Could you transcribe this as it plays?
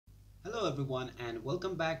Hello everyone and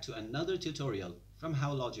welcome back to another tutorial from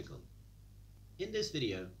How Logical. In this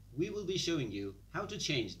video, we will be showing you how to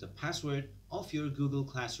change the password of your Google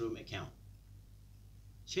Classroom account.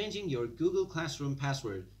 Changing your Google Classroom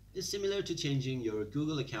password is similar to changing your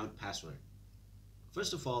Google account password.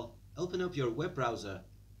 First of all, open up your web browser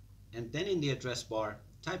and then in the address bar,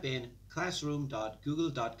 type in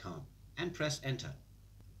classroom.google.com and press enter.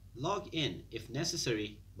 Log in if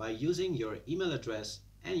necessary by using your email address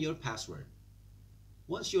and your password.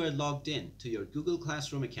 Once you are logged in to your Google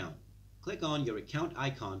Classroom account, click on your account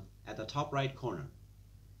icon at the top right corner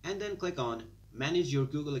and then click on Manage your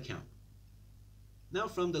Google account. Now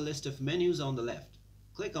from the list of menus on the left,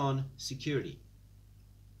 click on Security.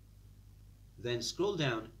 Then scroll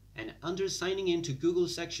down and under Signing in to Google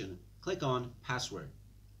section, click on Password.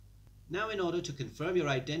 Now in order to confirm your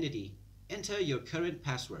identity, enter your current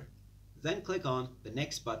password. Then click on the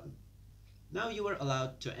Next button. Now you are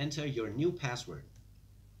allowed to enter your new password.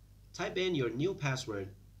 Type in your new password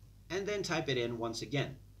and then type it in once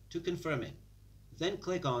again to confirm it. Then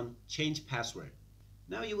click on Change Password.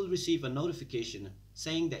 Now you will receive a notification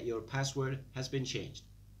saying that your password has been changed.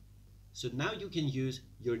 So now you can use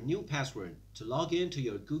your new password to log into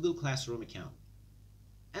your Google Classroom account.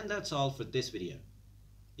 And that's all for this video.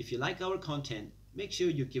 If you like our content, make sure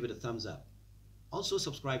you give it a thumbs up. Also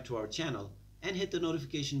subscribe to our channel and hit the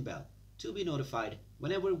notification bell to be notified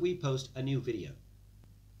whenever we post a new video.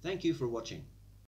 Thank you for watching.